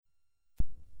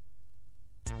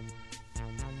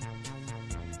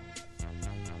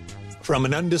From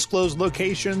an undisclosed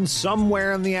location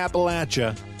somewhere in the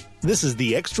Appalachia, this is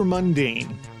The Extra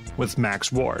Mundane with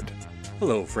Max Ward.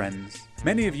 Hello, friends.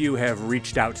 Many of you have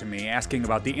reached out to me asking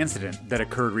about the incident that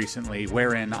occurred recently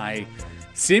wherein I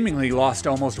seemingly lost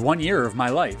almost 1 year of my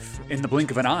life in the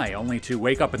blink of an eye, only to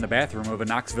wake up in the bathroom of a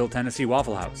Knoxville, Tennessee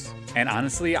Waffle House. And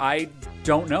honestly, I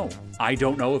don't know. I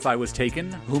don't know if I was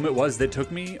taken, whom it was that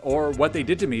took me, or what they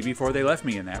did to me before they left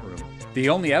me in that room. The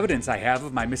only evidence I have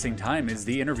of my missing time is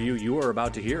the interview you are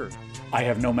about to hear. I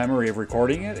have no memory of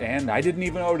recording it, and I didn't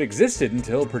even know it existed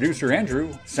until producer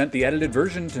Andrew sent the edited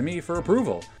version to me for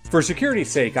approval. For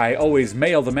security's sake, I always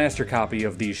mail the master copy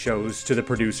of these shows to the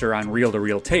producer on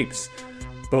reel-to-reel tapes.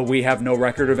 But we have no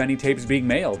record of any tapes being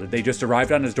mailed. They just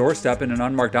arrived on his doorstep in an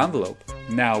unmarked envelope.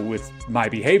 Now, with my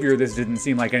behavior, this didn't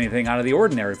seem like anything out of the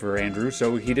ordinary for Andrew,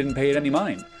 so he didn't pay it any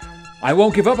mind. I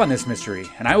won't give up on this mystery,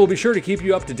 and I will be sure to keep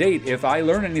you up to date if I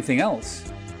learn anything else.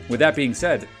 With that being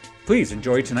said, please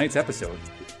enjoy tonight's episode.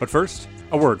 But first,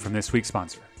 a word from this week's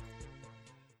sponsor.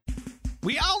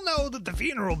 We all know that the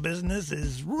funeral business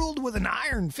is ruled with an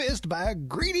iron fist by a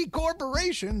greedy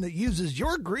corporation that uses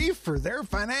your grief for their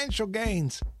financial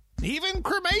gains. Even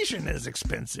cremation is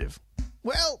expensive.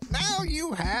 Well, now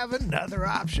you have another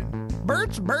option.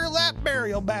 Bert's Burlap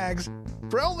Burial Bags.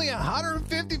 For only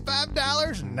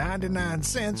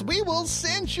 $155.99, we will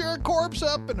cinch your corpse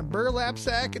up in a burlap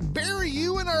sack and bury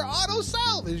you in our auto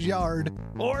salvage yard.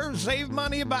 Or save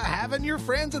money by having your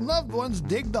friends and loved ones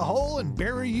dig the hole and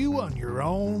bury you on your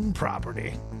own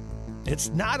property. It's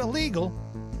not illegal.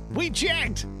 We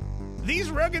checked.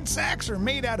 These rugged sacks are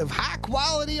made out of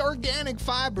high-quality organic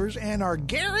fibers and are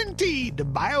guaranteed to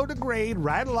biodegrade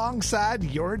right alongside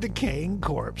your decaying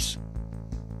corpse.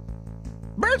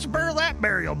 Bert's Burlap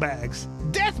Burial Bags.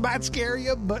 Death might scare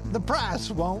you, but the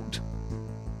price won't.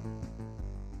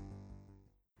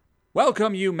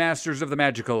 Welcome, you masters of the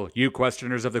magical, you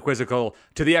questioners of the quizzical,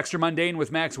 to The Extra Mundane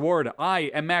with Max Ward. I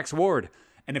am Max Ward.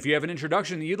 And if you have an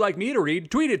introduction that you'd like me to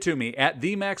read, tweet it to me at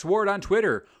 @TheMaxWard on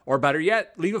Twitter. Or better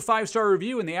yet, leave a 5-star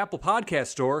review in the Apple Podcast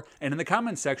Store, and in the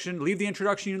comments section, leave the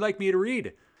introduction you'd like me to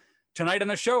read. Tonight on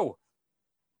the show,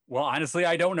 well, honestly,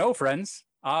 I don't know, friends.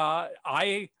 I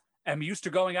am used to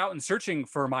going out and searching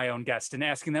for my own guests and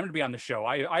asking them to be on the show.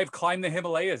 I've climbed the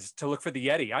Himalayas to look for the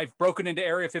Yeti. I've broken into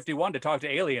Area 51 to talk to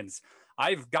aliens.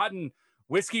 I've gotten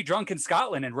whiskey drunk in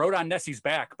Scotland and rode on Nessie's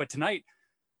back. But tonight,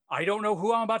 I don't know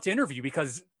who I'm about to interview,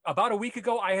 because about a week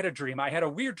ago, I had a dream. I had a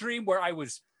weird dream where I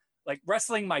was like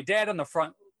wrestling my dad on the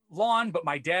front lawn, but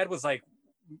my dad was like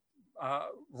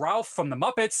Ralph from the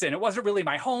Muppets, and it wasn't really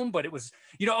my home, but it was,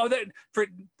 I don't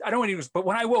know what he was, but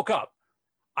when I woke up,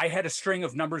 I had a string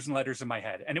of numbers and letters in my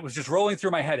head, and it was just rolling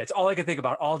through my head. It's all I could think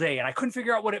about all day, and I couldn't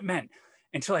figure out what it meant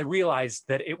until I realized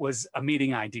that it was a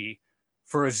meeting ID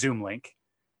for a Zoom link.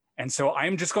 And so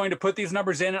I'm just going to put these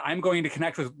numbers in, and I'm going to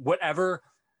connect with whatever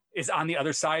is on the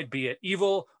other side, be it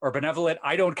evil or benevolent.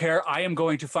 I don't care. I am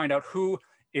going to find out who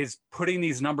is putting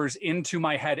these numbers into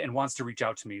my head and wants to reach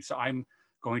out to me. So I'm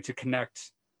going to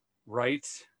connect right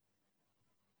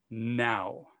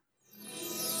now.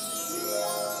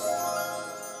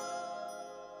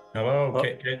 Hello,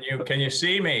 can you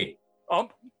see me?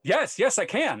 Yes, I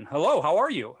can. Hello, how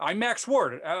are you? I'm Max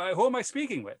Ward. Who am I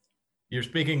speaking with? You're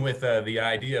speaking with the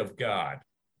idea of God.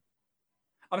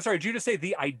 I'm sorry, did you just say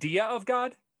the idea of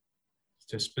God?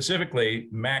 So specifically,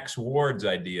 Max Ward's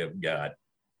idea of God.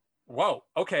 Whoa.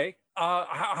 Okay.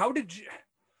 How did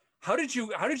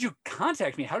you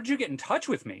contact me? How did you get in touch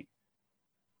with me?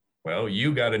 Well,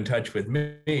 you got in touch with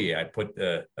me. I put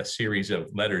a series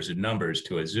of letters and numbers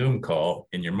to a Zoom call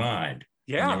in your mind.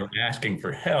 Yeah. And you were asking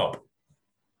for help.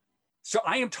 So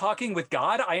I am talking with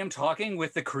God. I am talking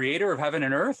with the creator of heaven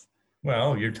and earth.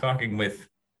 Well, you're talking with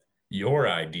your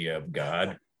idea of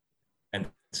God.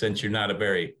 And since you're not a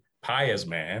very pious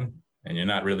man, and you're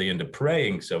not really into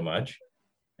praying so much,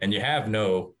 and you have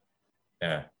no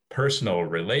personal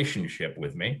relationship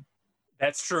with me.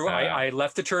 That's true. I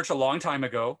left the church a long time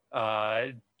ago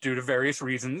due to various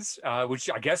reasons, which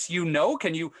I guess you know.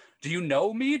 Do you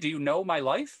know me? Do you know my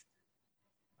life?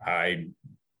 I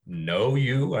know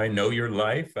you. I know your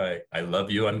life. I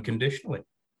love you unconditionally.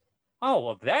 Oh,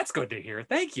 well, that's good to hear.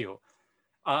 Thank you.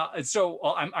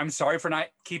 I'm sorry for not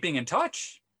keeping in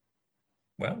touch.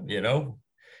 Well,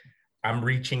 I'm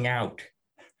reaching out.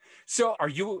 So are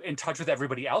you in touch with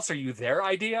everybody else? Are you their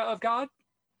idea of God?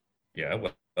 Yeah,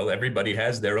 well, everybody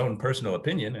has their own personal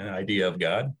opinion and idea of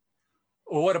God.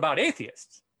 Well, what about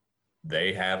atheists?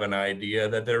 They have an idea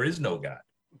that there is no God.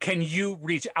 Can you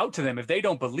reach out to them if they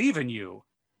don't believe in you?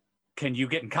 Can you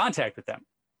get in contact with them?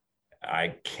 I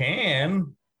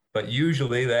can, but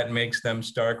usually that makes them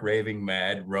stark raving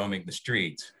mad, roaming the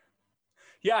streets.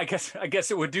 Yeah, I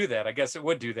guess it would do that. I guess it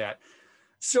would do that.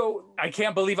 So I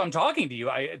can't believe I'm talking to you.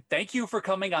 I thank you for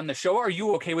coming on the show. Are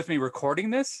you okay with me recording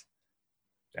this?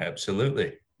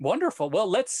 Absolutely. Wonderful. Well,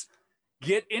 let's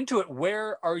get into it.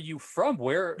 Where are you from?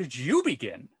 Where did you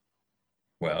begin?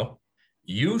 Well,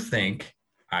 you think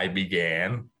I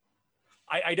began.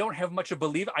 I don't have much of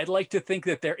belief. I'd like to think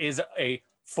that there is a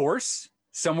force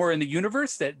somewhere in the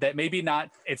universe that maybe not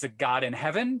it's a God in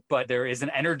heaven, but there is an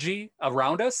energy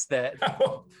around us that.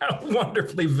 How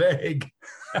wonderfully vague.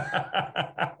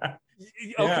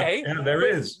 Okay. Yeah, there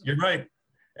is. You're right.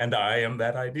 And I am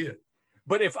that idea.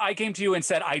 But if I came to you and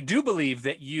said, I do believe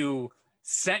that you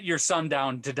sent your son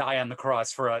down to die on the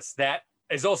cross for us, that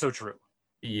is also true.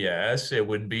 Yes, it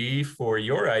would be for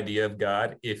your idea of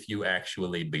God if you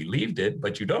actually believed it,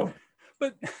 but you don't.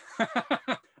 But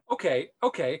okay.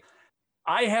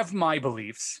 I have my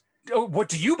beliefs. Oh, what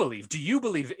do you believe? Do you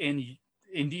believe in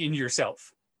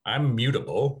yourself? I'm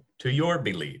mutable to your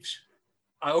beliefs.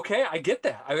 Okay, I get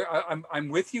that. I'm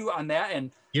with you on that.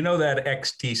 And you know that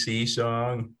XTC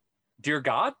song? Dear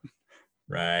God?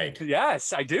 Right.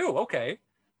 Yes, I do. Okay.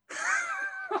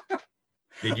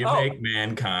 Did you make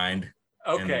mankind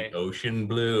and the ocean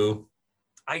blue?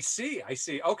 I see.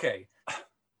 Okay.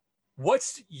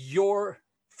 What's your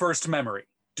first memory?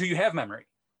 Do you have memory?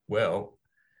 Well,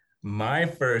 my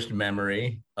first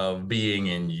memory of being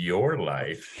in your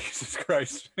life, Jesus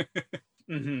Christ,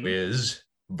 is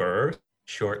birth,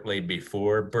 shortly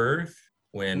before birth.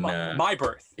 When my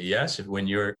birth. Yes, when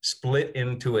you're split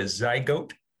into a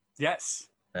zygote. Yes.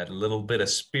 That little bit of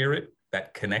spirit,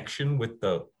 that connection with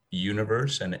the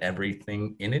universe and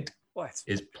everything in it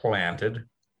is planted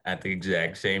at the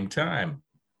exact same time.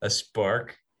 A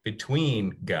spark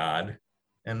between God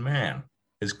and man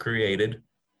is created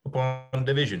upon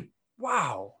division.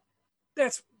 Wow.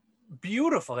 That's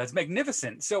beautiful. That's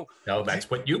magnificent. So that's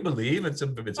what you believe. It's a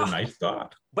nice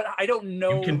thought. But I don't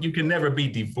know. You can never be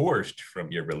divorced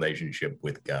from your relationship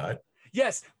with God.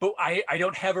 Yes, but I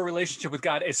don't have a relationship with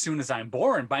God as soon as I'm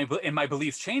born. My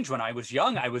beliefs changed when I was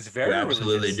young. I was very religious. You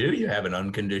absolutely do. You have an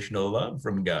unconditional love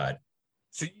from God.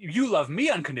 So you love me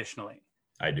unconditionally.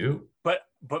 I do. But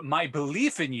my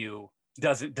belief in you,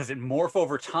 does it morph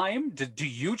over time? Do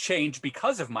you change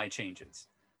because of my changes?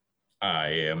 I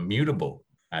am mutable.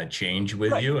 I change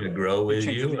with you. I grow with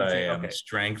you. I am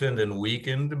strengthened and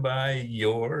weakened by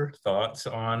your thoughts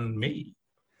on me.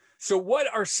 So what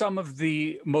are some of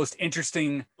the most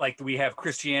interesting, like we have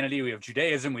Christianity, we have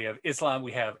Judaism, we have Islam,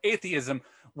 we have atheism.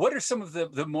 What are some of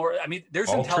the more, I mean, there's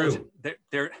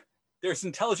there's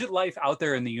intelligent life out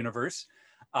there in the universe.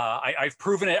 I've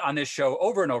proven it on this show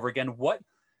over and over again. What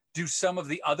do some of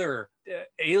the other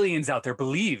aliens out there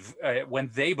believe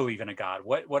when they believe in a God?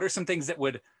 What are some things that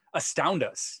would astound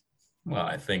us? Well,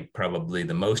 I think probably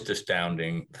the most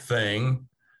astounding thing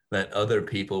that other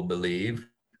people believe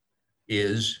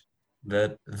is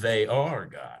that they are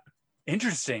God.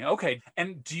 Interesting. Okay.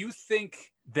 And do you think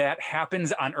that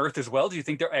happens on Earth as well? Do you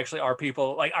think there actually are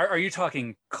people, like, are you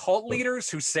talking cult leaders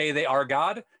who say they are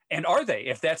God? And are they,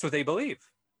 if that's what they believe?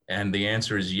 And the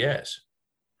answer is yes.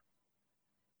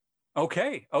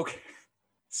 Okay.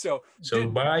 So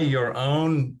by your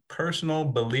own personal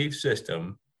belief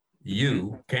system,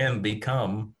 you can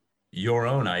become your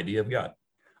own idea of God.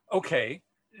 Okay.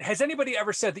 Has anybody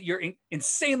ever said that you're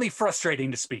insanely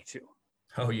frustrating to speak to?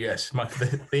 Oh, yes.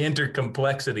 The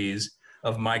intercomplexities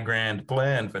of my grand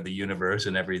plan for the universe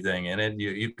and everything in it,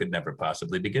 you could never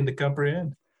possibly begin to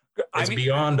comprehend. It's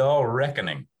beyond all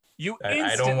reckoning.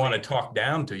 I don't want to talk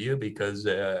down to you because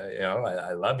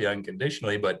I love you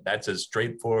unconditionally, but that's as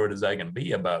straightforward as I can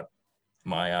be about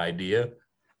my idea.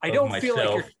 I don't feel like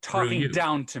you're talking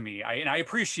down to me, and I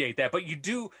appreciate that, but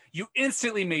you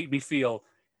instantly made me feel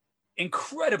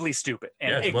incredibly stupid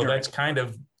and ignorant. Well, that's kind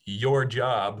of your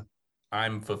job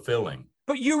I'm fulfilling.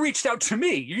 But you reached out to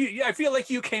me. I feel like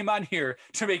you came on here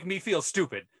to make me feel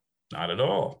stupid. Not at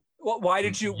all. Well, why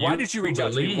did you reach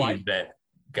out to me? Why? That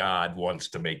God wants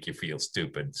to make you feel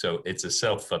stupid. So it's a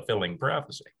self-fulfilling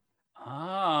prophecy.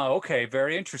 Ah, okay.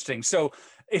 Very interesting. So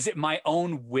is it my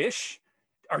own wish?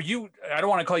 I don't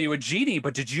want to call you a genie,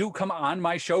 but did you come on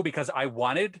my show because I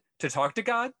wanted to talk to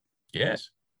God? Yes.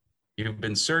 You've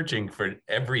been searching for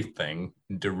everything,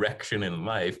 direction in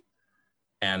life,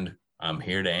 and I'm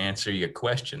here to answer your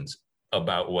questions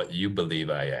about what you believe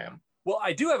I am. Well,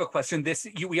 I do have a question.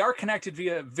 We are connected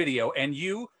via video, and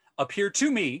you appear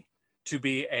to me to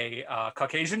be a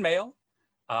Caucasian male,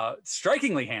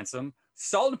 strikingly handsome,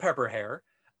 salt and pepper hair.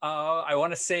 I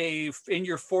want to say in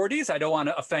your 40s. I don't want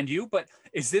to offend you, but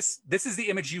is this is the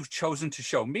image you've chosen to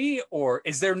show me, or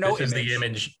is there no image? This is the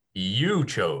image you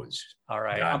chose. All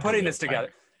right, I'm putting this together.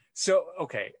 So,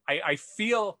 okay, I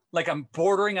feel like I'm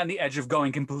bordering on the edge of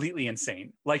going completely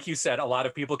insane. Like you said, a lot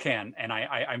of people can, and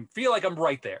I feel like I'm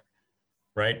right there.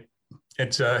 Right?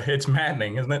 It's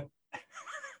maddening, isn't it?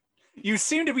 You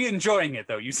seem to be enjoying it,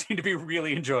 though. You seem to be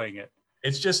really enjoying it.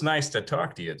 It's just nice to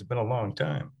talk to you. It's been a long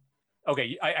time.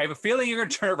 Okay, I have a feeling you're going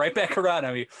to turn it right back around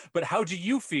on me. But how do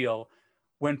you feel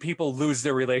when people lose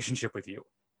their relationship with you?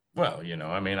 Well,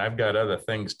 I mean, I've got other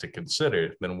things to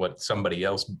consider than what somebody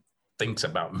else thinks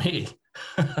about me.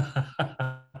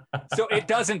 So it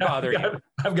doesn't bother you.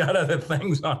 I've got other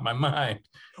things on my mind.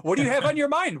 What do you have on your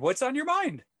mind? What's on your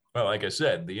mind? Well, like I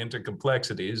said, the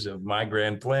intercomplexities of my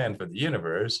grand plan for the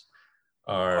universe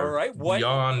are All right,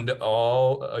 beyond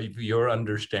all of your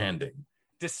understanding.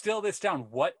 Distill this down.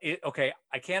 Okay,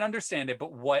 I can't understand it,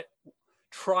 but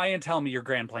try and tell me your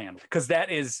grand plan, because that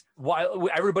is why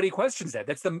everybody questions that.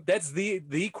 That's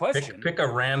the question. Pick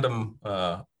a random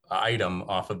item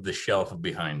off of the shelf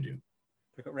behind you.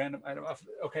 Pick a random item off.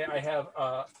 Okay, I have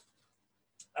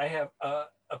a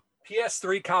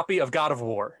PS3 copy of God of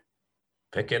War.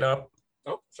 Pick it up.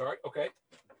 Oh, sorry. Okay.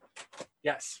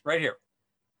 Yes, right here.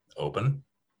 Open.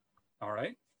 All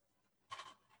right.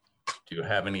 Do you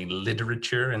have any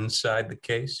literature inside the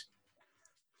case?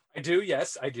 I do.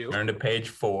 Yes, I do. Turn to page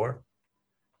 4.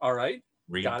 All right.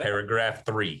 Read paragraph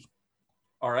 3.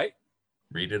 All right.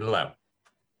 Read it aloud.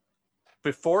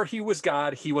 Before he was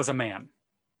God, he was a man.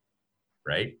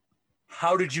 Right?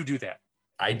 How did you do that?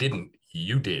 I didn't.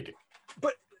 You did.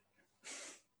 But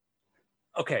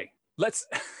okay, let's.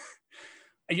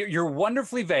 You're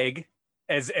wonderfully vague,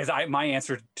 my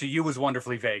answer to you was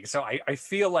wonderfully vague. So I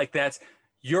feel like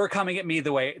you're coming at me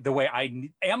the way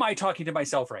I talking to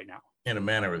myself right now? In a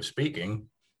manner of speaking.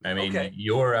 I mean, okay.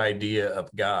 Your idea of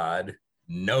God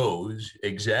knows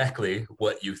exactly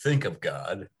what you think of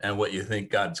God and what you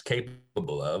think God's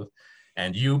capable of.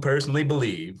 And you personally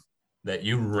believe that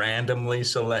you randomly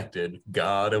selected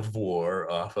God of War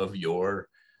off of your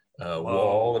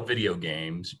wall of video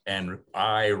games. And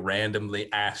I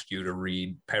randomly asked you to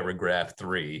read paragraph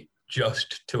 3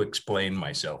 just to explain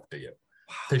myself to you,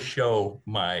 to show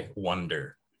my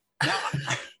wonder.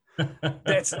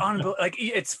 That's unbelievable. Like,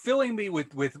 it's filling me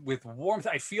with warmth.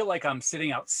 I feel like I'm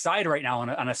sitting outside right now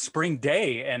on a spring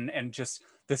day, and just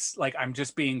this, like, I'm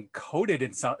just being coated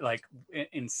in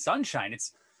in sunshine.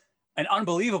 It's an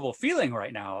unbelievable feeling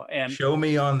right now. And show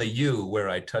me on the U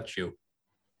where I touch you.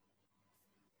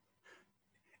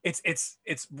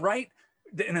 It's right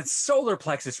in the solar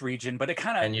plexus region, but it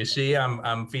kind of. And you see,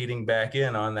 I'm feeding back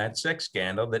in on that sex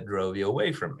scandal that drove you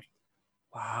away from me.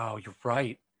 Wow, you're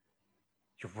right.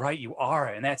 You're right. You are,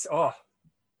 and that's I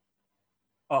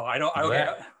don't. Okay.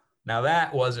 Now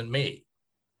that wasn't me.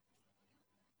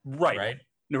 Right. Right.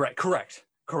 Right. Correct.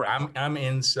 I'm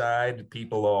inside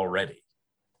people already.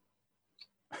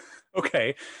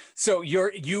 Okay, so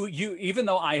you even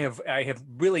though I have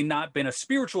really not been a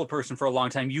spiritual person for a long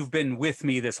time, you've been with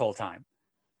me this whole time.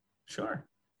 Sure.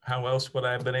 How else would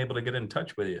I have been able to get in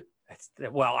touch with you?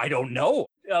 Well, I don't know.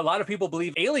 A lot of people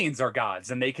believe aliens are gods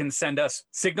and they can send us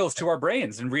signals to our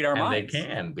brains and read our minds. They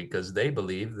can, because they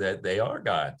believe that they are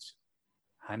gods.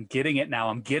 I'm getting it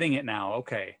now.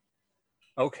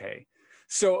 Okay.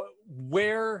 So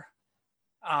where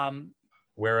are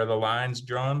the lines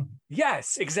drawn?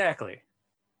 Yes, exactly.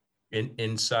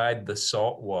 Inside the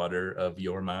salt water of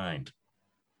your mind.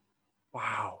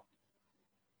 Wow.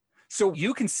 So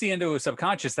you can see into a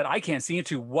subconscious that I can't see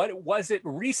into. What was it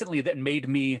recently that made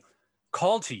me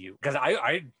call to you? Because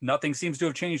I nothing seems to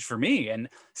have changed for me, and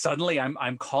suddenly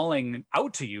I'm calling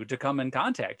out to you to come in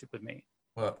contact with me.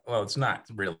 Well, it's not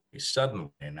really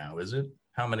suddenly now, is it?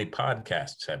 How many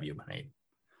podcasts have you made?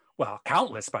 Well,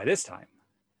 countless by this time.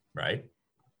 Right.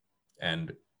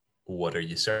 And what are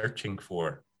you searching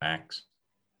for, Max?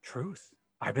 Truth.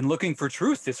 I've been looking for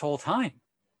truth this whole time.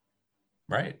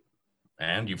 Right.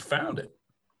 And you found it.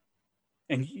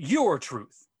 And you're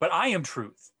truth, but I am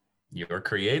truth. You're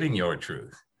creating your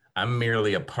truth. I'm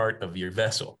merely a part of your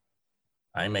vessel.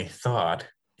 I'm a thought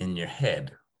in your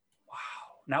head. Wow.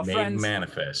 Now, made friends,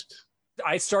 manifest.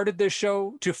 I started this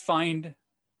show to find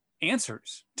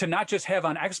answers, to not just have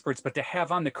on experts, but to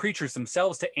have on the creatures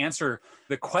themselves to answer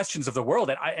the questions of the world.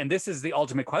 And this is the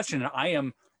ultimate question. And I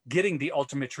am getting the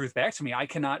ultimate truth back to me. I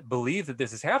cannot believe that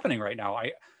this is happening right now.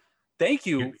 Thank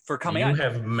you for coming on. You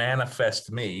have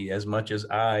manifest me as much as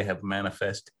I have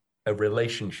manifest a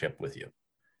relationship with you.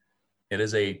 It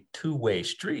is a two-way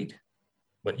street,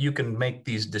 but you can make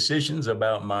these decisions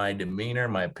about my demeanor,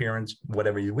 my appearance,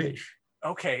 whatever you wish.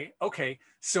 Okay.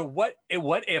 So what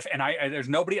if, and there's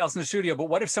nobody else in the studio, but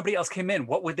what if somebody else came in?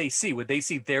 What would they see? Would they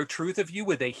see their truth of you?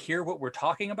 Would they hear what we're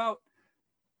talking about?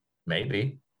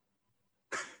 Maybe.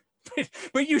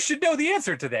 But you should know the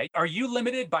answer to that. Are you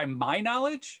limited by my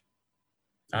knowledge?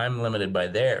 I'm limited by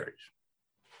theirs.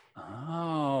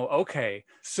 Oh, okay.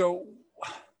 So,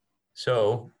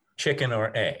 chicken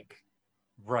or egg?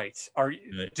 right.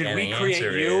 Did And we the create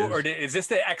answer you, is, or is this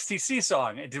the XTC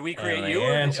song? Did we create and you? the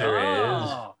answer is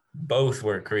Oh, both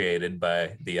were created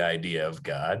by the idea of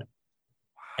God,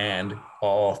 and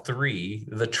all three,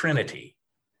 the Trinity.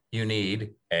 You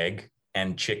need egg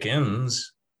and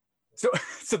chickens.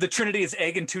 so the Trinity is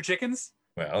egg and two chickens?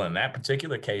 Well, in that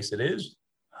particular case, it is.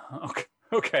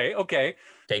 Okay.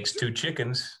 Takes two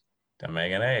chickens to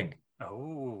make an egg.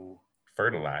 Oh.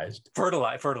 Fertilized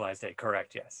egg,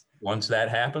 correct, yes. Once that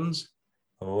happens,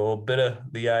 a little bit of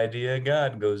the idea of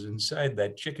God goes inside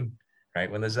that chicken, right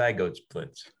when the zygote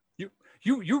splits.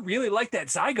 You really like that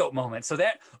zygote moment. So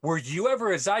were you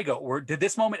ever a zygote? Or did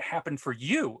this moment happen for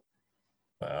you?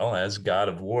 Well, as God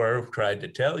of War tried to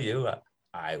tell you,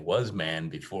 I was man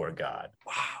before God.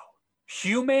 Wow.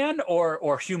 Human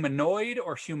or humanoid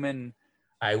or human?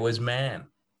 I was man.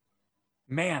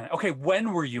 Man. Okay,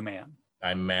 when were you man?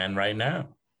 I'm man right now.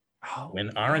 Oh,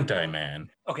 when aren't I man?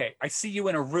 Okay, I see you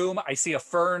in a room. I see a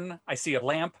fern. I see a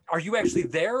lamp. Are you actually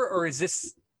there, or is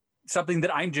this something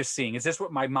that I'm just seeing? Is this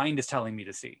what my mind is telling me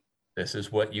to see? This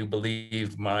is what you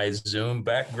believe my Zoom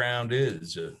background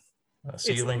is. A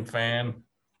ceiling fan,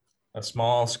 a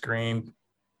small screen,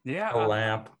 a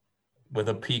lamp with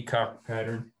a peacock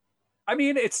pattern. I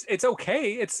mean, it's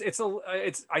okay.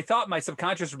 I thought my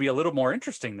subconscious would be a little more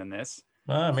interesting than this.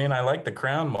 Well, I mean, I like the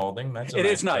crown molding. It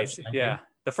is nice. Yeah.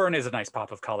 The fern is a nice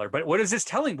pop of color. But what is this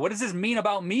telling? What does this mean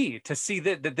about me to see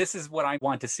that this is what I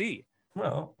want to see?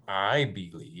 Well, I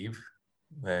believe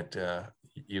that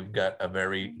you've got a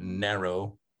very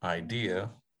narrow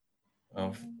idea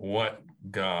of what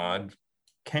God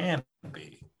can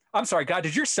be. I'm sorry, God,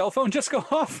 did your cell phone just go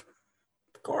off?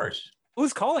 Of course.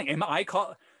 Who's calling? Am I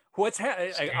calling? What's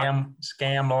happening?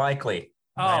 Scam likely.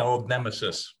 My old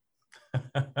nemesis.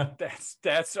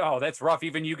 That's rough.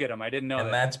 Even you get them. I didn't know.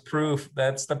 And that's proof.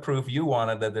 That's the proof you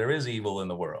wanted that there is evil in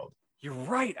the world. You're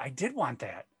right. I did want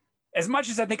that. As much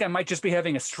as I think I might just be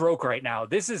having a stroke right now,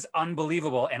 this is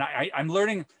unbelievable. And I'm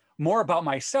learning more about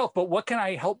myself, but what can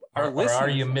I help our listeners? Or are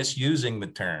you misusing the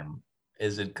term?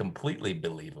 Is it completely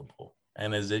believable?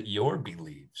 And is it your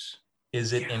beliefs?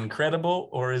 Is it incredible,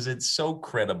 or is it so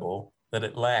credible that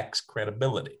it lacks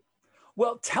credibility?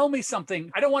 Well, tell me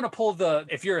something. I don't want to pull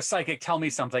if you're a psychic, tell me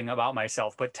something about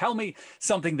myself, but tell me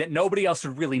something that nobody else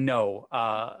would really know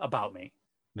about me.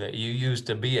 That you used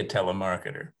to be a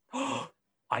telemarketer.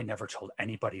 I never told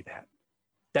anybody that.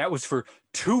 That was for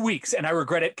 2 weeks, and I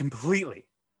regret it completely.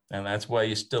 And that's why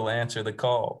you still answer the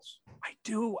calls. I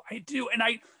do.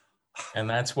 And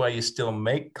that's why you still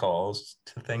make calls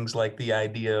to things like the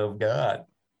idea of God.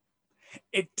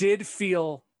 It did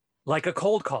feel like a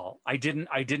cold call. I didn't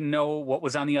know what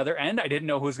was on the other end. I didn't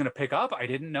know who was going to pick up. I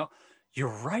didn't know. You're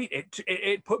right.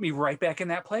 It put me right back in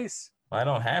that place. I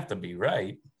don't have to be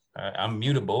right. I'm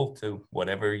mutable to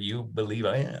whatever you believe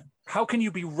I am. How can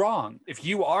you be wrong? If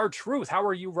you are truth, how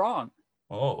are you wrong?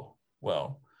 Oh,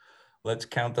 well, let's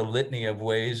count the litany of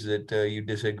ways that you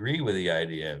disagree with the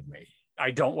idea of me.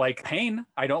 I don't like pain.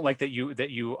 I don't like that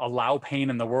you allow pain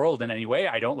in the world in any way.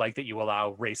 I don't like that you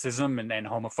allow racism and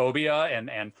homophobia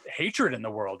and hatred in the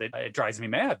world. It drives me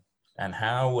mad. And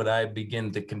how would I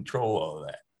begin to control all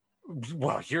that?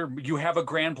 Well, you have a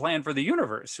grand plan for the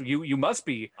universe. You must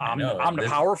be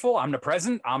omnipowerful,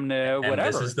 omnipresent, whatever. And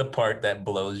this is the part that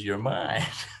blows your mind.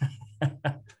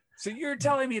 So you're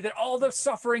telling me that all the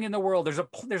suffering in the world,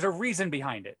 there's a reason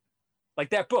behind it.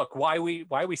 Like that book, Why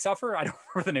We Suffer? I don't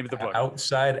remember the name of the book.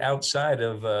 Outside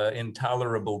of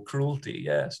intolerable cruelty,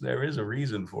 yes, there is a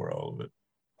reason for all of it.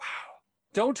 Wow.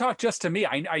 Don't talk just to me.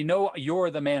 I know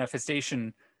you're the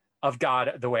manifestation of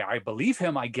God the way I believe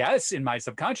him, I guess, in my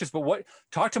subconscious. But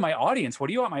talk to my audience. What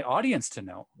do you want my audience to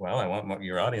know? Well, I want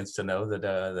your audience to know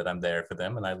that I'm there for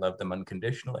them and I love them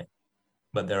unconditionally.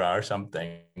 But there are some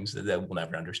things that they will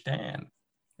never understand.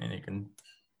 And you can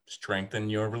strengthen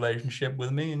your relationship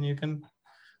with me and you can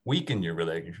weaken your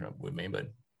relationship with me. But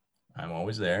I'm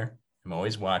always there. I'm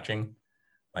always watching,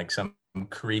 like some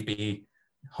creepy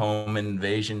home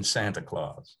invasion Santa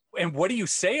Claus. And what do you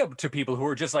say to people who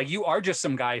are just like, you are just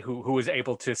some guy who is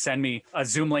able to send me a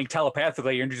Zoom link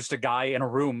telepathically? You're just a guy in a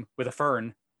room with a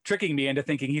fern tricking me into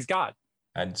thinking he's God.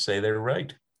 I'd say they're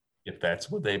right. If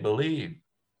that's what they believe,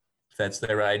 if that's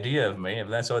their idea of me, if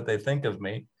that's what they think of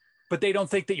me. But they don't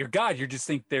think that you're God. You just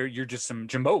think you're just some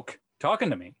jamoke talking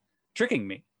to me, tricking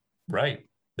me. Right.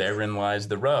 Therein lies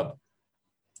the rub.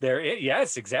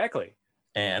 Yes, exactly.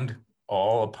 And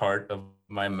all a part of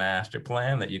my master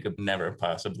plan that you could never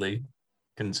possibly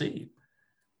conceive.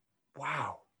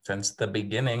 Wow. Since the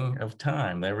beginning of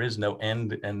time, there is no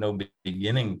end and no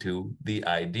beginning to the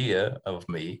idea of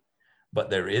me, but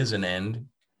there is an end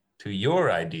to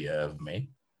your idea of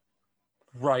me.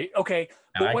 Right. Okay.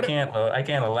 And But I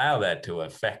can't allow that to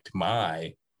affect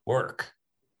my work,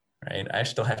 right? I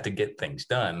still have to get things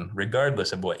done,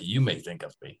 regardless of what you may think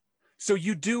of me. so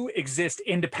you do exist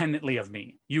independently of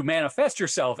me. You manifest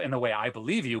yourself in the way I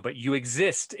believe you, but you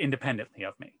exist independently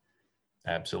of me.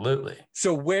 Absolutely.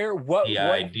 So The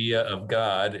idea of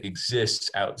God exists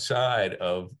outside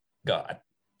of God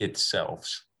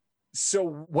itself.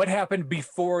 So what happened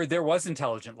before there was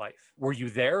intelligent life? Were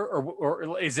you there,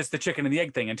 or is this the chicken and the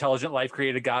egg thing? Intelligent life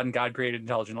created God, and God created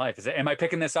intelligent life. Am I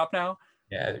picking this up now?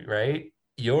 Yeah, right.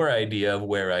 Your idea of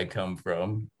where I come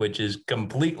from, which is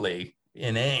completely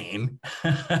inane.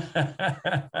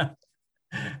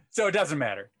 So it doesn't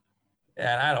matter.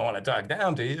 And I don't want to talk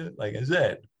down to you, like I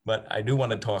said, but I do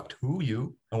want to talk to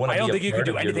you. I don't think you can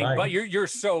do anything, but you're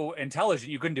so intelligent,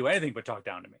 you couldn't do anything but talk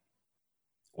down to me.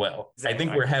 Well, I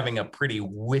think we're having a pretty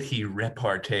witty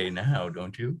repartee now,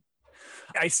 don't you?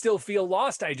 I still feel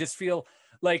lost. I just feel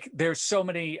like there's so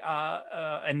many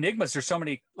enigmas. There's so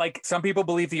many, like some people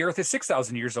believe the earth is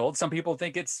 6,000 years old. Some people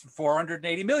think it's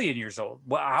 480 million years old.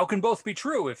 Well, how can both be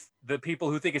true if the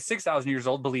people who think it's 6,000 years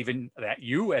old believe in that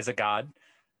you as a God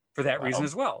for that reason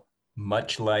as well?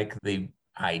 Much like the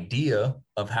idea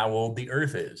of how old the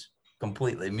earth is,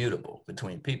 completely mutable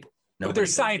between people. But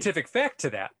there's scientific fact to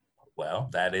that. Well,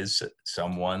 that is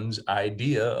someone's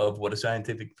idea of what a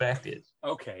scientific fact is.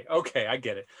 Okay, I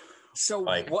get it. So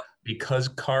because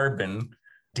carbon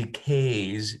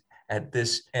decays at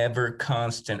this ever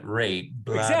constant rate,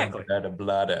 exactly. Blah,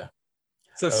 blah, blah.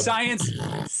 So science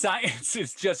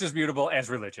is just as mutable as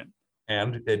religion.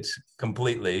 And it's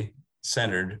completely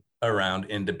centered around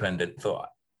independent thought.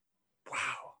 Wow.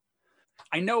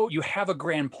 I know you have a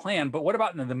grand plan, but what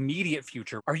about in the immediate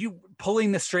future? Are you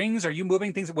pulling the strings? Are you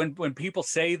moving things? When people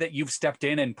say that you've stepped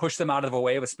in and pushed them out of the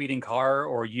way of a speeding car,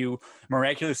 or you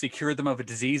miraculously cured them of a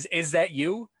disease, is that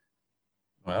you?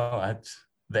 Well, that's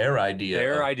their idea.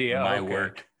 My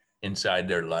work inside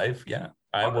their life. Yeah.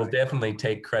 I will definitely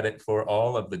take credit for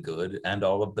all of the good and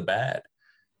all of the bad,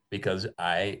 because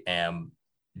I am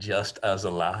just as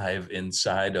alive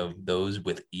inside of those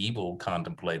with evil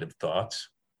contemplative thoughts,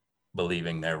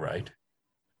 believing they're right,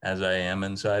 as I am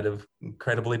inside of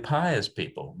incredibly pious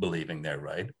people believing they're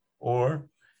right, or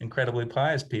incredibly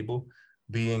pious people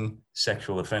being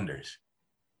sexual offenders.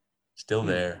 Still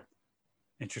there.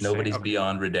 Interesting. Nobody's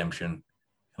beyond redemption.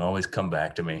 Can always come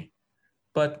back to me.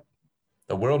 But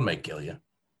the world may kill you.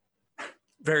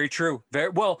 Very true. Very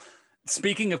well.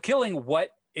 Speaking of killing, what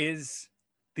is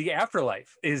the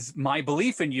afterlife? Is my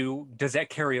belief in you, does that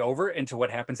carry over into what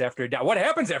happens after we die? What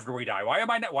happens after we die? Why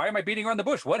am I beating around the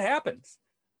bush? What happens?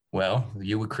 Well,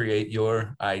 you would create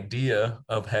your idea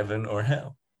of heaven or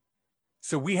hell.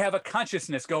 So we have a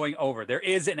consciousness going over. There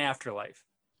is an afterlife.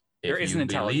 There is an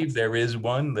intelligence. If you believe there is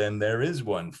one, then there is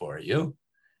one for you.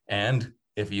 And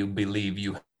if you believe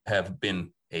you have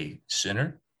been a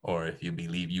sinner, or if you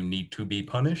believe you need to be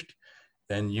punished,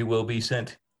 then you will be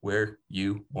sent where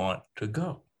you want to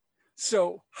go.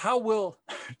 So how will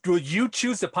you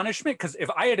choose the punishment? Because if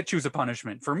I had to choose a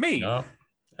punishment for me.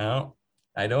 No,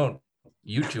 I don't.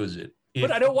 You choose it.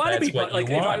 But I don't want to be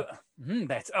like,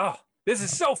 this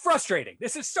is so frustrating.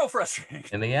 This is so frustrating.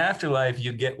 In the afterlife,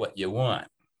 you get what you want.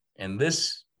 And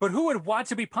this. But who would want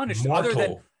to be punished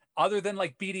other than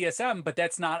like BDSM? But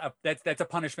that's not that's a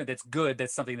punishment that's good.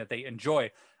 That's something that they enjoy.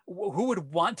 Who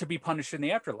would want to be punished in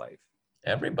the afterlife?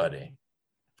 Everybody.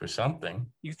 For something.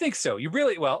 You think so? You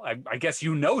really? Well, I guess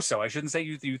you know so. I shouldn't say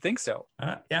you think so.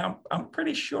 Yeah, I'm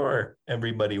pretty sure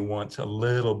everybody wants a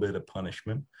little bit of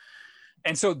punishment.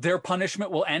 And so their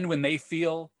punishment will end when they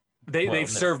feel they've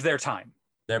served their time.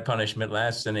 Their punishment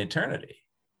lasts an eternity,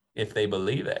 if they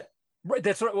believe it. Right.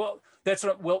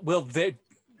 Will they?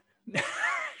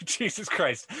 Jesus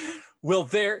Christ. Will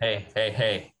there?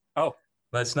 Hey. Oh,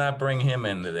 let's not bring him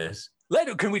into this.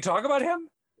 Can we talk about him?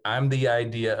 I'm the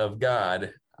idea of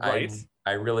God. Right.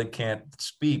 I really can't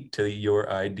speak to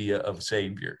your idea of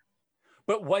Savior.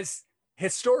 But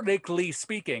historically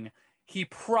speaking, he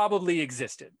probably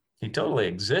existed. He totally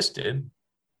existed.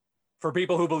 For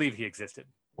people who believe he existed.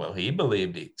 Well, he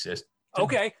believed he existed.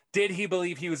 Okay. Did he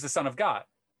believe he was the Son of God?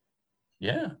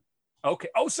 Yeah. Okay.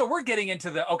 Oh, so we're getting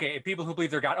into people who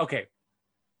believe they're God. Okay.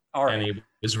 All right. And he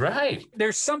was right.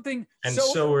 There's something. And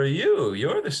so are you.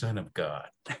 You're the Son of God.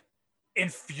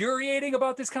 Infuriating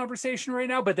about this conversation right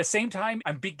now, but at the same time,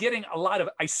 I'm getting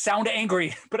I sound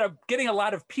angry, but I'm getting a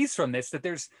lot of peace from this, that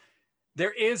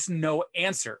there is no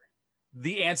answer.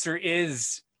 the answer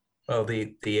is... Well,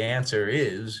 the answer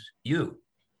is you.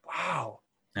 Wow.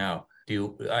 Now,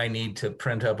 I need to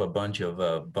print up a bunch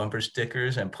of bumper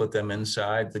stickers and put them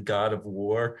inside the God of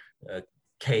War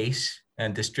case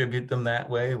and distribute them that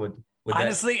way?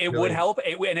 Honestly, that it really... would help,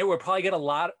 and it would probably get a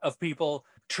lot of people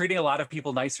treating a lot of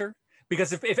people nicer.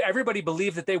 Because if everybody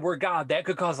believed that they were God, that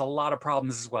could cause a lot of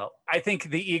problems as well. I think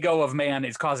the ego of man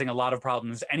is causing a lot of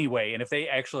problems anyway. And if they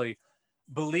actually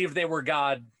believed they were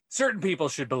God, certain people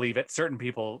should believe it. Certain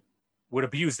people would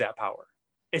abuse that power.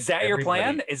 Is that your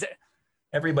plan? Is it?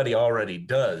 Everybody already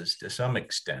does, to some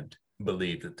extent,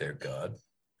 believe that they're God,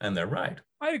 and they're right.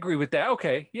 I agree with that.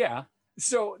 Okay, yeah.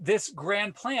 So this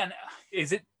grand plan,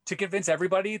 is it to convince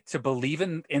everybody to believe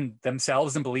in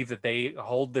themselves and believe that they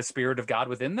hold the spirit of God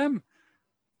within them?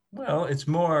 Well, it's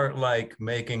more like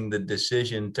making the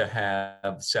decision to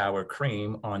have sour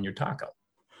cream on your taco.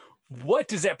 What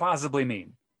does that possibly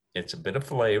mean? It's a bit of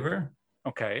flavor.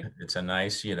 Okay. It's a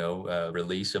nice,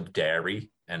 release of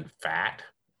dairy and fat,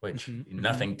 which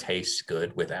nothing tastes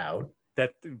good without.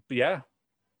 That, yeah.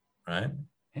 Right?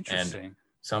 Interesting. And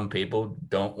some people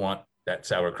don't want that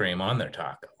sour cream on their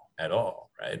taco at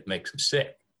all, right? It makes them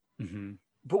sick. Mm-hmm.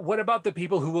 But what about the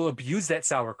people who will abuse that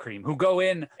sour cream, who go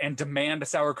in and demand a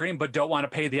sour cream but don't want to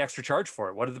pay the extra charge for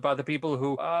it? What about the people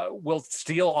who will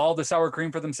steal all the sour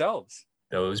cream for themselves?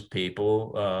 Those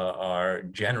people are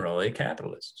generally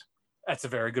capitalists. That's a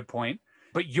very good point.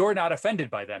 But you're not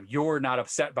offended by them. You're not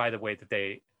upset by the way that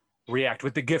they react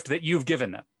with the gift that you've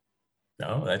given them.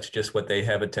 No, that's just what they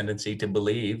have a tendency to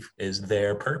believe is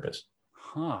their purpose.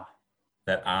 Huh.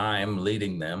 That I'm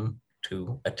leading them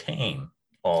to attain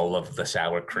all of the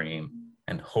sour cream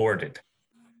and hoard it.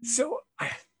 So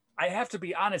I have to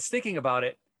be honest, thinking about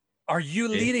it. Are you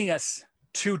leading us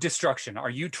to destruction? Are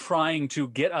you trying to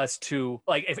get us to,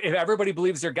 like, if everybody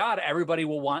believes they're God, everybody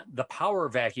will want the power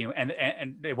vacuum, and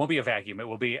it won't be a vacuum. It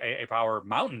will be a power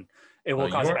mountain. It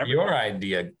will cause your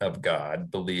idea of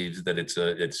God believes that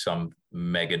it's some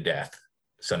mega death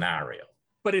scenario.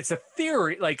 But it's a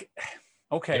theory. Like,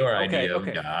 okay. Your idea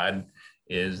of God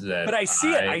is that. But I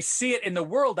see it. I see it in the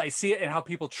world. I see it in how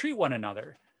people treat one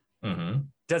another. Mm-hmm.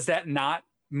 Does that not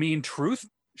mean truth?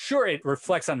 Sure, it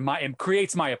reflects on it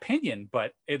creates my opinion,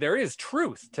 but there is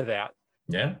truth to that.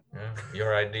 Yeah.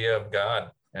 Your idea of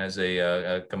God as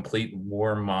a complete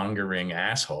warmongering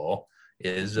asshole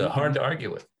is hard to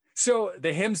argue with. So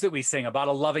the hymns that we sing about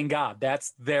a loving God,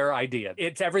 that's their idea.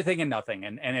 It's everything and nothing,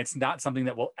 and it's not something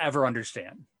that we'll ever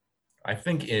understand. I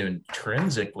think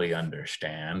intrinsically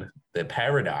understand the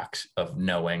paradox of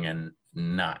knowing and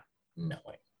not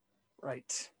knowing.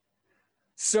 Right.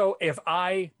 So if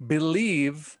I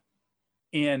believe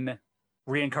in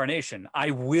reincarnation, I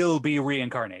will be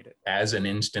reincarnated. As an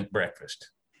instant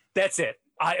breakfast. That's it.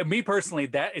 Me personally,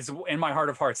 that is in my heart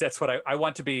of hearts. That's what I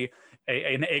want to be,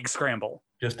 an egg scramble.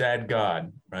 Just add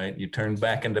God, right? You turn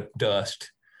back into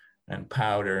dust and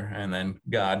powder, and then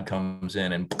God comes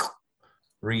in and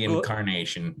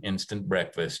reincarnation, instant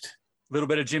breakfast. A little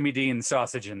bit of Jimmy Dean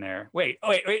sausage in there. Wait.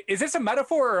 Is this a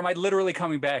metaphor, or am I literally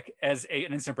coming back as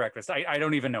an instant breakfast? I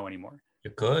don't even know anymore.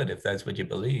 You could, if that's what you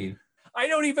believe. I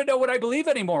don't even know what I believe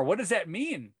anymore. What does that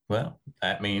mean? Well,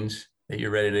 that means that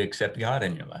you're ready to accept God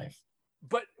in your life.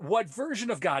 But what version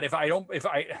of God? If I don't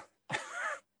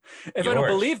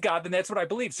believe God, then that's what I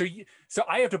believe. So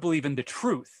I have to believe in the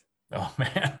truth. Oh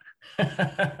man.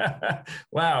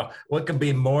 Wow. What could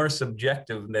be more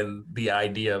subjective than the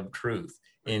idea of truth?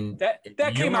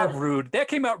 That came out rude. That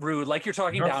came out rude. Like you're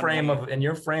talking down. In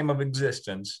your frame of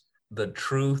existence, the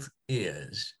truth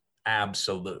is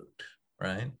absolute,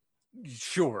 right?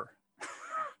 Sure.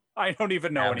 I don't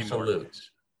even know anymore.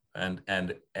 Absolutes. And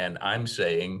I'm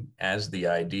saying, as the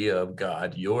idea of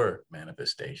God, your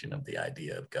manifestation of the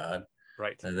idea of God,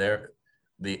 right?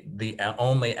 The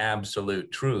only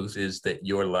absolute truth is that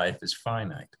your life is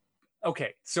finite.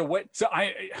 Okay, so what? So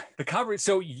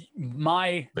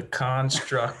the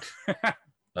construct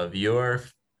of your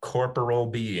corporal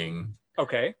being,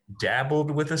 okay, dabbled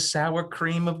with a sour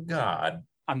cream of God.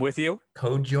 I'm with you.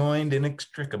 Co-joined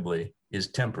inextricably is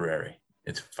temporary.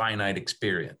 It's finite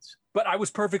experience. But I was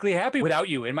perfectly happy without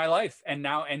you in my life, and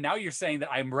now you're saying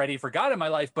that I'm ready for God in my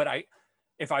life. But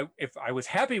if I was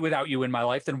happy without you in my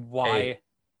life, then why? Hey,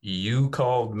 you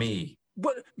called me.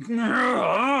 But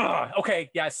okay,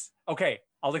 yes, okay,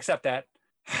 I'll accept that.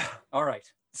 All right.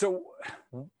 So,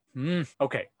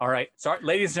 okay, all right. Sorry,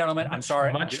 ladies and gentlemen, I'm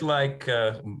sorry. Much like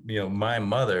my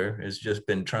mother has just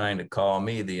been trying to call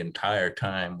me the entire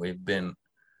time we've been.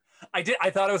 I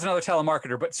thought it was another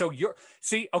telemarketer, but so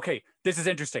okay, this is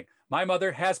interesting. My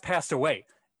mother has passed away.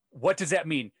 What does that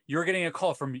mean? You're getting a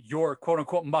call from your quote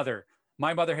unquote mother.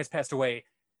 my mother has passed away.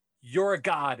 You're a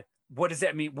god. What does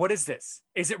that mean? What is this?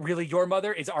 Is it really your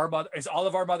mother? Is our mother? Is all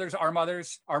of our mothers, our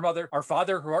mother, our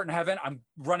father who art in heaven? I'm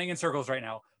running in circles right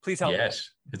now. Please help me. Yes,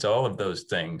 it's all of those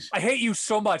things. I hate you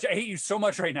so much. I hate you so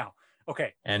much right now.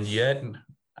 Okay. And yet,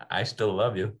 I still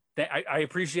love you. I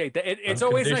appreciate that. It's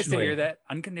always nice to hear that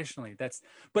unconditionally.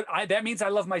 That means I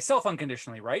love myself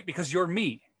unconditionally, right? Because you're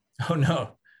me. Oh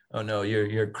no,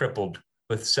 you're crippled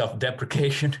with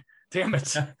self-deprecation. Damn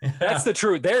it. That's the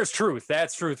truth. There's truth.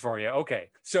 That's truth for you. Okay.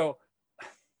 So,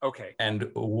 okay. And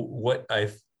what I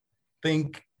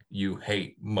think you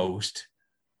hate most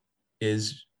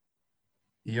is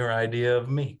your idea of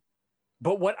me.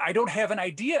 But what I don't have an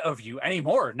idea of you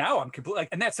anymore. Now I'm completely,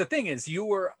 and that's the thing is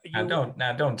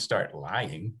Don't start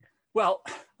lying. Well,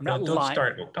 I'm not lying.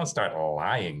 Don't start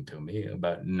lying to me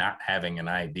about not having an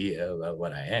idea about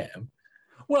what I am.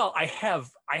 Well, I have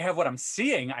what I'm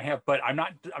seeing. But I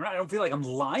don't feel like I'm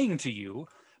lying to you,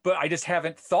 but I just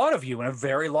haven't thought of you in a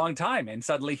very long time. And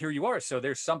suddenly here you are. So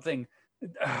there's something.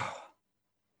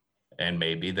 And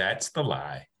maybe that's the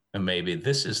lie. And maybe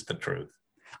this is the truth.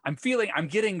 I'm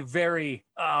getting very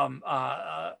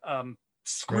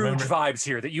Scrooge vibes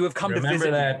here that you have come to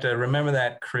visit. Remember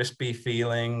that crispy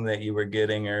feeling that you were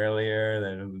getting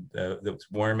earlier that was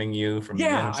warming you from the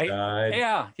inside?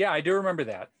 Yeah, I do remember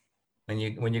that. When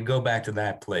you go back to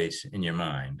that place in your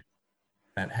mind,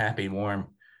 that happy, warm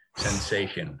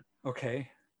sensation. Okay.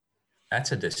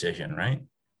 That's a decision, right?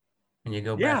 And you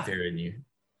go back there and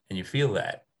you feel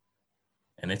that.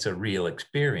 And it's a real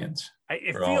experience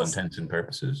for all intents and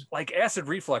purposes. Like acid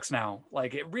reflux now.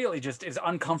 Like it really just is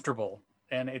uncomfortable.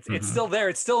 And it's still there.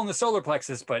 It's still in the solar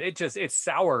plexus, but it's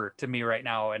sour to me right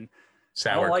now. And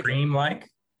sour cream like?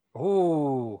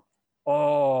 Oh.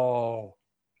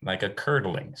 Like a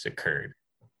curdling's occurred.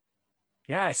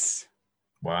 Yes.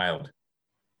 Wild.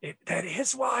 That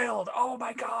is wild. Oh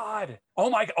my God. Oh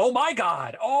my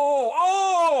God.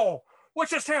 Oh. What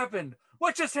just happened?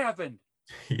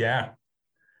 Yeah.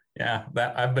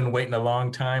 That I've been waiting a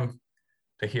long time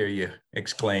to hear you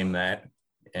exclaim that.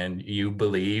 And you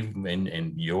believe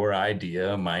in your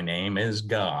idea, my name is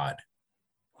God.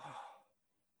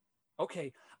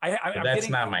 Okay. That's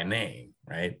not my name,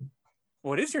 right?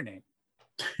 What is your name?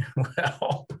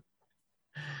 Well,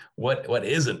 what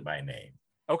isn't my name?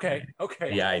 Okay.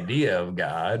 The idea of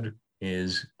God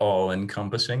is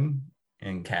all-encompassing,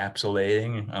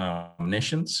 encapsulating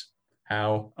omniscience.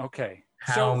 How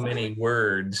many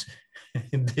words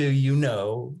do you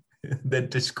know that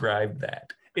describe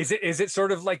that? Is it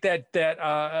sort of like that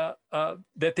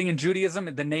thing in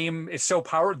Judaism? The name is so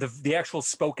powerful. The actual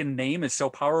spoken name is so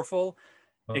powerful.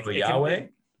 Yahweh.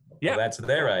 Well, that's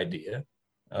their idea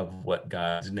of what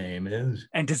God's name is.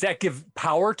 And does that give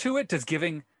power to it? Does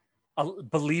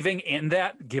believing in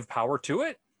that give power to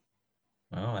it?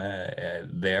 Well,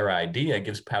 their idea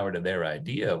gives power to their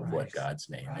idea of what God's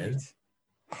name is.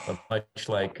 But much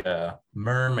like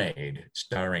Mermaid,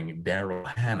 starring Daryl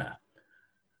Hannah,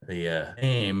 the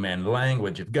name and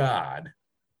language of God,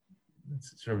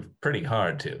 it's sort of pretty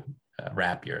hard to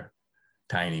wrap your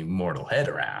tiny mortal head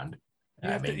around.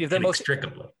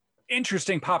 Inextricably.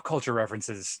 Interesting pop culture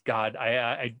references, God.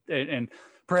 And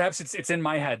perhaps it's in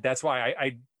my head. That's why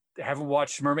I haven't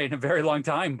watched Mermaid in a very long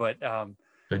time, but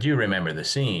you remember the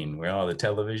scene where all the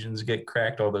televisions get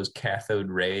cracked, all those cathode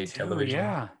ray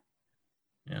televisions.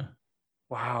 Yeah.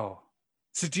 Wow.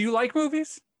 So do you like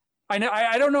movies? I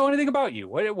don't know anything about you.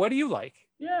 What do you like?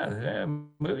 Yeah,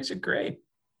 movies are great.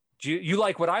 Do you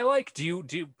like what I like? Do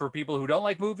you for people who don't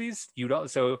like movies, you don't?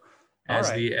 So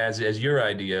as your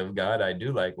idea of God, I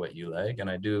do like what you like, and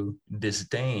I do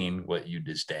disdain what you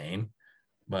disdain,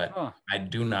 but I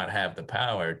do not have the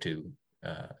power to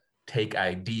take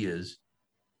ideas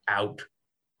out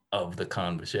of the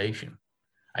conversation.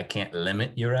 I can't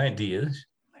limit your ideas,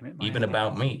 even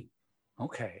about me.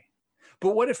 Okay,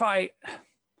 but what if I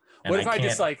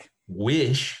just like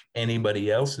wish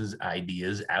anybody else's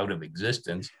ideas out of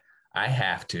existence? I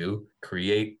have to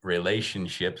create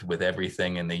relationships with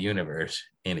everything in the universe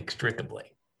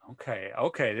inextricably.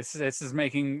 Okay. This is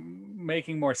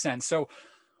making more sense. So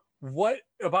what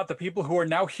about the people who are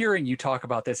now hearing you talk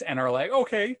about this and are like,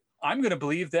 okay, I'm going to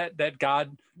believe that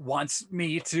God wants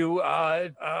me to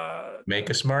make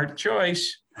a smart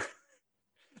choice.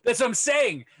 That's what I'm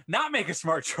saying. Not make a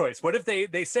smart choice. What if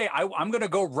they say, I'm going to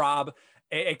go rob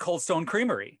a Cold Stone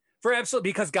Creamery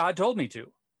because God told me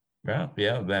to? Well,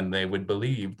 yeah, then they would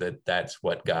believe that that's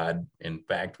what God, in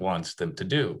fact, wants them to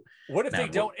do. What if they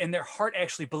don't in their heart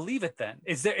actually believe it then?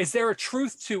 Is there a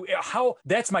truth to how?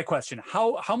 That's my question.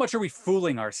 How much are we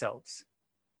fooling ourselves?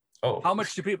 Oh, how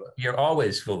much do people? You're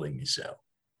always fooling yourself.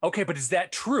 Okay, but is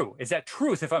that true? Is that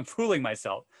truth if I'm fooling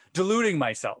myself, deluding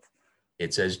myself?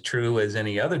 It's as true as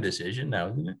any other decision now,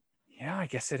 isn't it? Yeah, I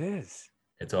guess it is.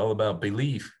 It's all about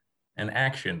belief and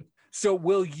action. So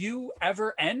will you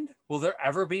ever end? Will there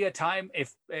ever be a time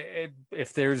if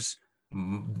there's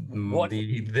what?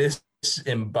 This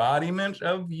embodiment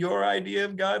of your idea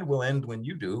of God will end when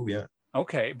you do. Yeah.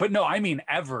 Okay, but no, I mean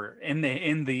ever in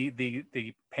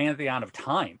the pantheon of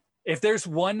time. If there's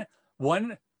one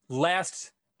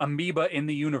last amoeba in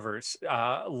the universe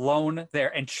lone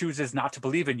there and chooses not to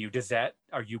believe in you,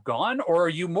 are you gone or are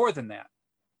you more than that?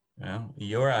 Well,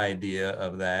 your idea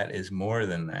of that is more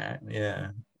than that.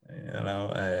 Yeah. You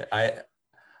know, I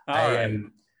All right.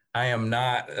 am I am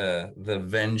not the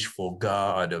vengeful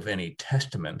God of any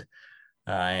testament.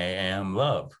 I am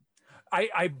love.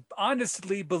 I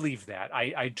honestly believe that.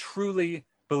 I truly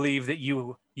believe that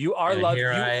you are And love.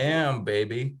 here I am,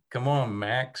 baby. Come on,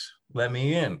 Max. Let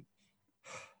me in.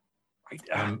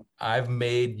 I've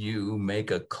made you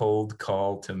make a cold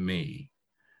call to me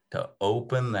to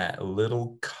open that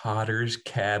little cotter's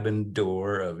cabin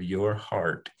door of your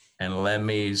heart and let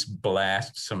me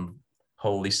blast some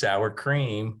holy sour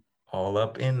cream all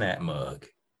up in that mug.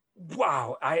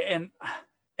 Wow.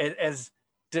 As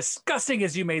disgusting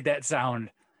as you made that sound,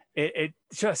 it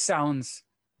just sounds.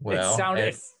 It Well,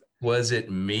 sounded. was it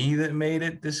me that made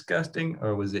it disgusting,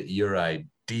 or was it your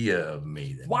idea of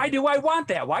me that Why made do it? I want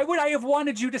that? Why would I have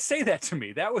wanted you to say that to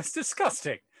me? That was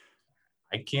disgusting.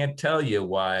 I can't tell you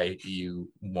why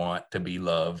you want to be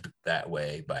loved that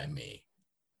way by me.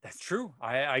 That's true.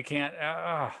 I can't.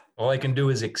 All I can do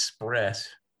is express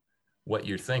what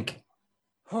you're thinking.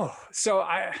 So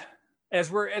as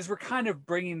we're kind of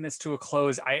bringing this to a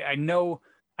close, I know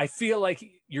I feel like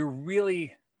you're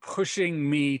really pushing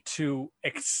me to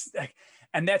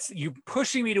and that's you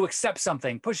pushing me to accept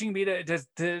something, pushing me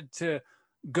to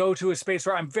go to a space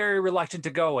where I'm very reluctant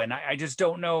to go, and I just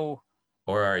don't know.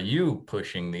 Or are you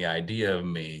pushing the idea of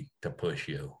me to push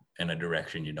you in a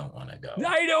direction you don't want to go?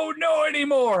 I don't know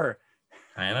anymore.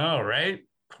 I know, right?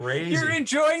 Crazy. You're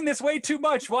enjoying this way too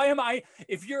much. Why am I?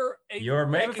 If you're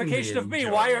ramification of me,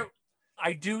 why are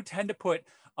I do tend to put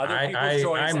other people's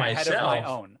joys ahead of my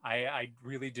own. I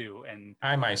really do. And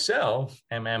I myself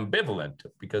am ambivalent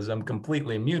because I'm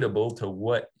completely mutable to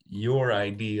what your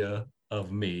idea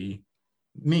of me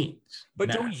means.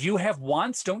 But don't you have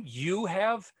wants? Don't you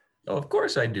have? Oh, of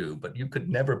course I do, but you could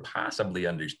never possibly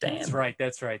understand. That's right.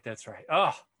 That's right. That's right.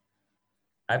 Oh,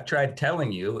 I've tried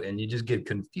telling you, and you just get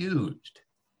confused.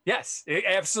 Yes,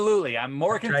 absolutely. I'm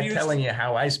more confused. I tried telling you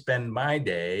how I spend my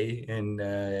day in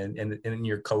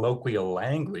your colloquial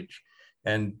language,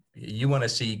 and you want to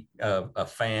see a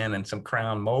fan and some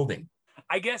crown molding.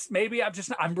 I guess maybe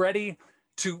I'm ready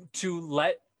to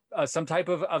let some type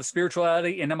of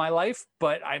spirituality into my life,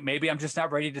 but maybe I'm just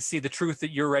not ready to see the truth that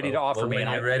you're ready to offer me.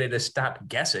 When you're ready to stop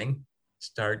guessing,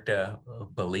 start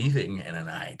believing in an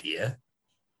idea,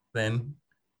 then.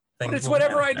 But it's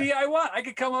whatever idea I want. I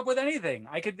could come up with anything.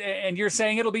 And you're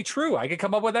saying it'll be true. I could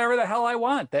come up with whatever the hell I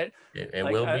want. That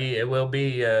it will be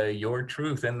your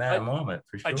truth in that moment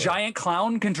for sure. A giant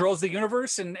clown controls the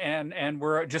universe, and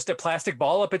we're just a plastic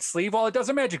ball up its sleeve while it does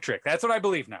a magic trick. That's what I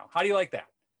believe now. How do you like that?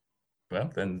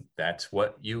 Well, then that's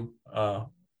what you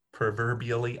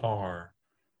proverbially are.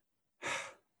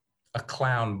 A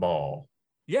clown ball.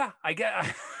 Yeah, I get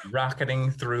rocketing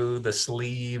through the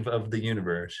sleeve of the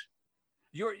universe.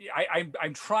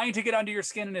 I'm trying to get under your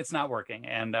skin and it's not working.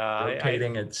 And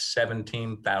rotating at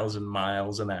 17,000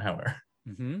 miles an hour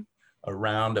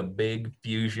around a big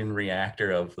fusion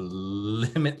reactor of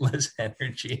limitless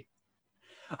energy.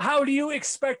 How do you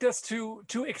expect us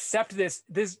to accept this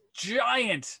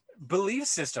giant belief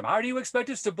system? How do you expect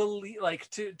us to believe?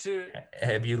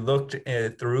 Have you looked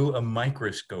through a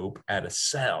microscope at a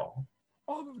cell?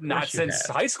 Oh, not since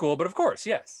high school, but of course,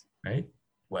 yes. Right.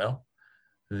 Well,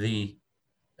 the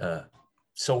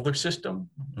solar system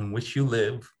in which you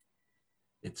live,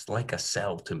 it's like a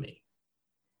cell to me.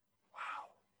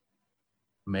 Wow.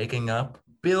 Making up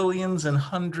billions and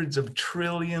hundreds of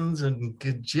trillions and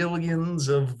gajillions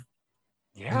of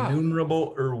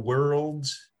innumerable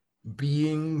worlds,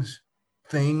 beings,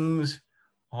 things,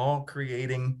 all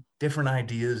creating different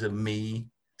ideas of me,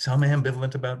 some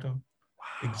ambivalent about them,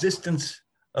 existence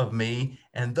of me,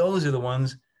 and those are the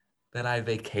ones that I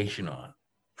vacation on.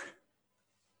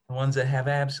 The ones that have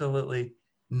absolutely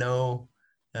no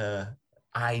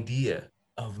idea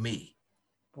of me.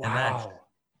 Wow. And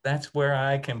that's where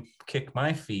I can kick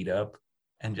my feet up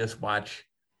and just watch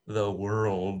the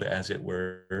world, as it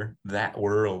were, that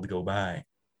world go by.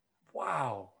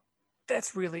 Wow.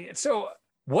 That's really so.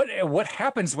 What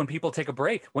happens when people take a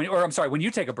break? When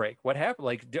you take a break, what happens?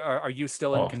 Like, are you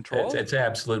still in control? It's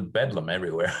absolute bedlam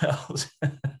everywhere else.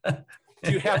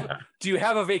 Do you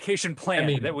have a vacation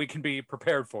plan that we can be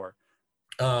prepared for?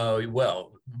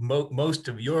 Well, most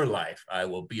of your life I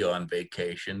will be on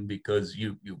vacation because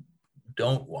you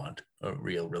don't want a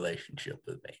real relationship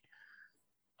with me.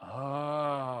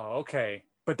 Oh, okay.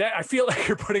 But that, I feel like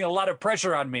you're putting a lot of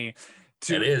pressure on me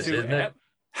isn't it?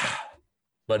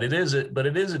 But it is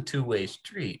a two-way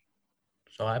street.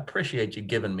 So I appreciate you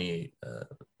giving me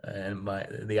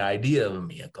the idea of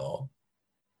me a call.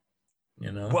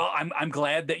 You know. Well, I'm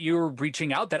glad that you're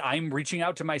reaching out, that I'm reaching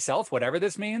out to myself, whatever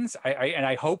this means.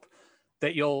 I hope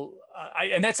that you'll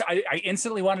I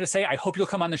instantly wanted to say I hope you'll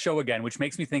come on the show again, which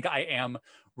makes me think I am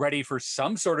ready for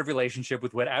some sort of relationship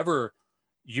with whatever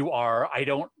you are. I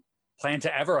don't plan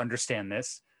to ever understand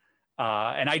this.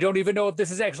 And I don't even know if this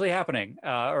is actually happening,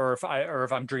 or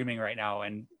if I'm dreaming right now.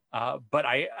 And but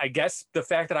I guess the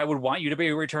fact that I would want you to be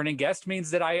a returning guest means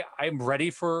that I'm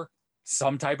ready for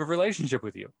some type of relationship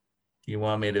with you. You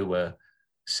want me to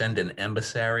send an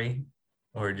emissary,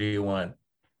 or do you want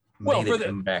me to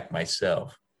come back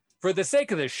myself? For the sake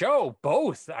of the show,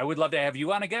 both. I would love to have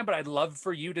you on again, but I'd love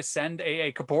for you to send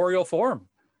a corporeal form.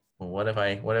 Well, what if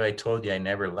I told you I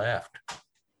never left?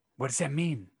 What does that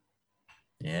mean?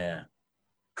 Yeah.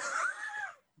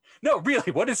 No,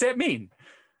 really, what does that mean?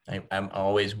 I'm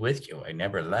always with you. I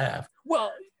never left.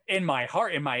 Well, in my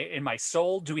heart, in my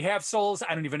soul. Do we have souls?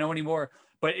 I don't even know anymore.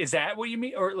 But is that what you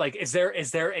mean? Or like, is there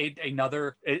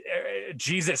another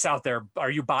Jesus out there? Are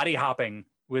you body hopping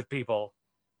with people?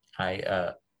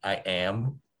 I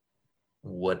am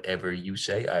whatever you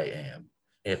say I am.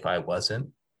 If I wasn't,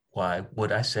 why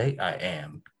would I say I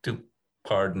am? To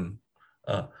pardon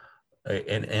an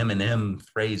Eminem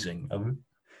phrasing of it.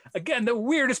 Again, the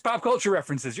weirdest pop culture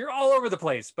references. You're all over the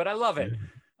place, but I love it.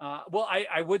 Well,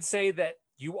 I would say that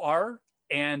you are,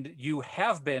 and you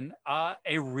have been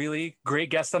a really great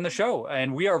guest on the show,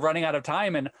 and we are running out of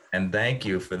time. And thank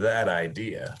you for that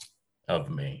idea of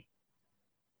me.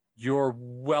 You're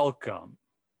welcome.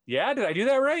 Yeah, did I do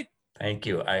that right? Thank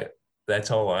you.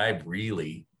 That's all I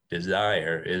really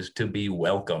desire, is to be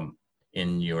welcome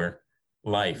in your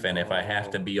life. And if I have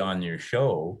to be on your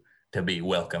show to be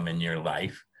welcome in your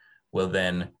life, well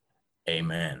then,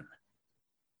 amen.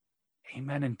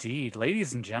 Amen indeed.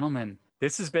 Ladies and gentlemen,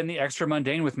 this has been the Extra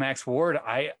Mundane with Max Ward.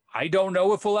 I don't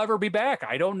know if we'll ever be back.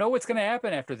 I don't know what's going to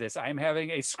happen after this. I'm having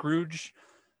a Scrooge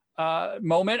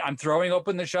moment. I'm throwing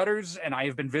open the shutters, and I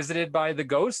have been visited by the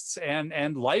ghosts,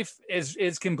 and life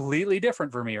is completely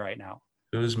different for me right now.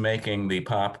 Who's making the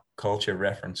pop culture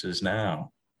references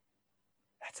now?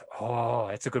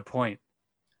 That's a good point.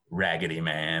 Raggedy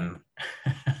Man.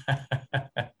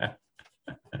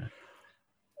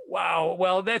 Wow.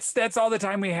 Well, that's all the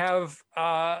time we have.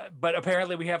 But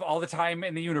apparently we have all the time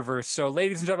in the universe. So,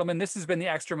 ladies and gentlemen, this has been the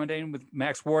Extra Mundane with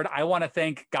Max Ward. I want to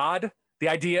thank God, the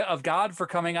idea of God, for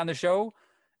coming on the show.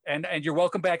 And you're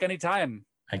welcome back anytime.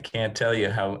 I can't tell you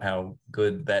how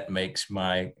good that makes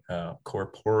my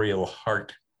corporeal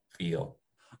heart feel.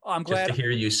 I'm glad just to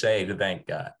hear you say to thank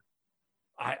God.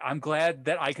 I'm glad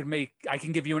that I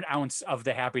can give you an ounce of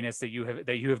the happiness that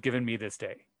you have given me this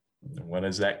day. What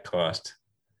does that cost?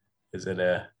 Is it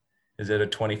a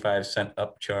 25-cent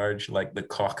upcharge like the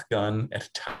caulk gun at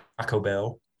Taco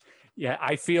Bell? Yeah,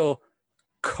 I feel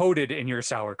coated in your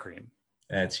sour cream.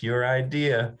 That's your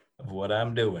idea of what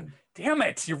I'm doing. Damn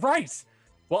it, you're right.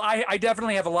 Well, I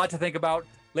definitely have a lot to think about.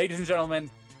 Ladies and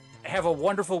gentlemen, have a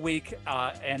wonderful week,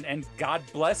 and God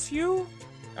bless you.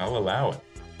 I'll allow it.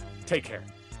 Take care.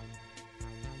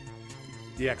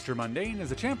 The Extra Mundane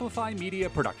is a Champlify Media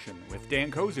production with Dan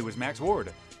Kozu as Max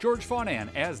Ward, George Faughnan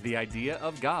as the idea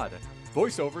of God,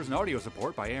 voiceovers and audio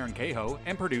support by Aaron Cahoe,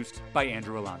 and produced by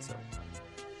Andrew Alonso.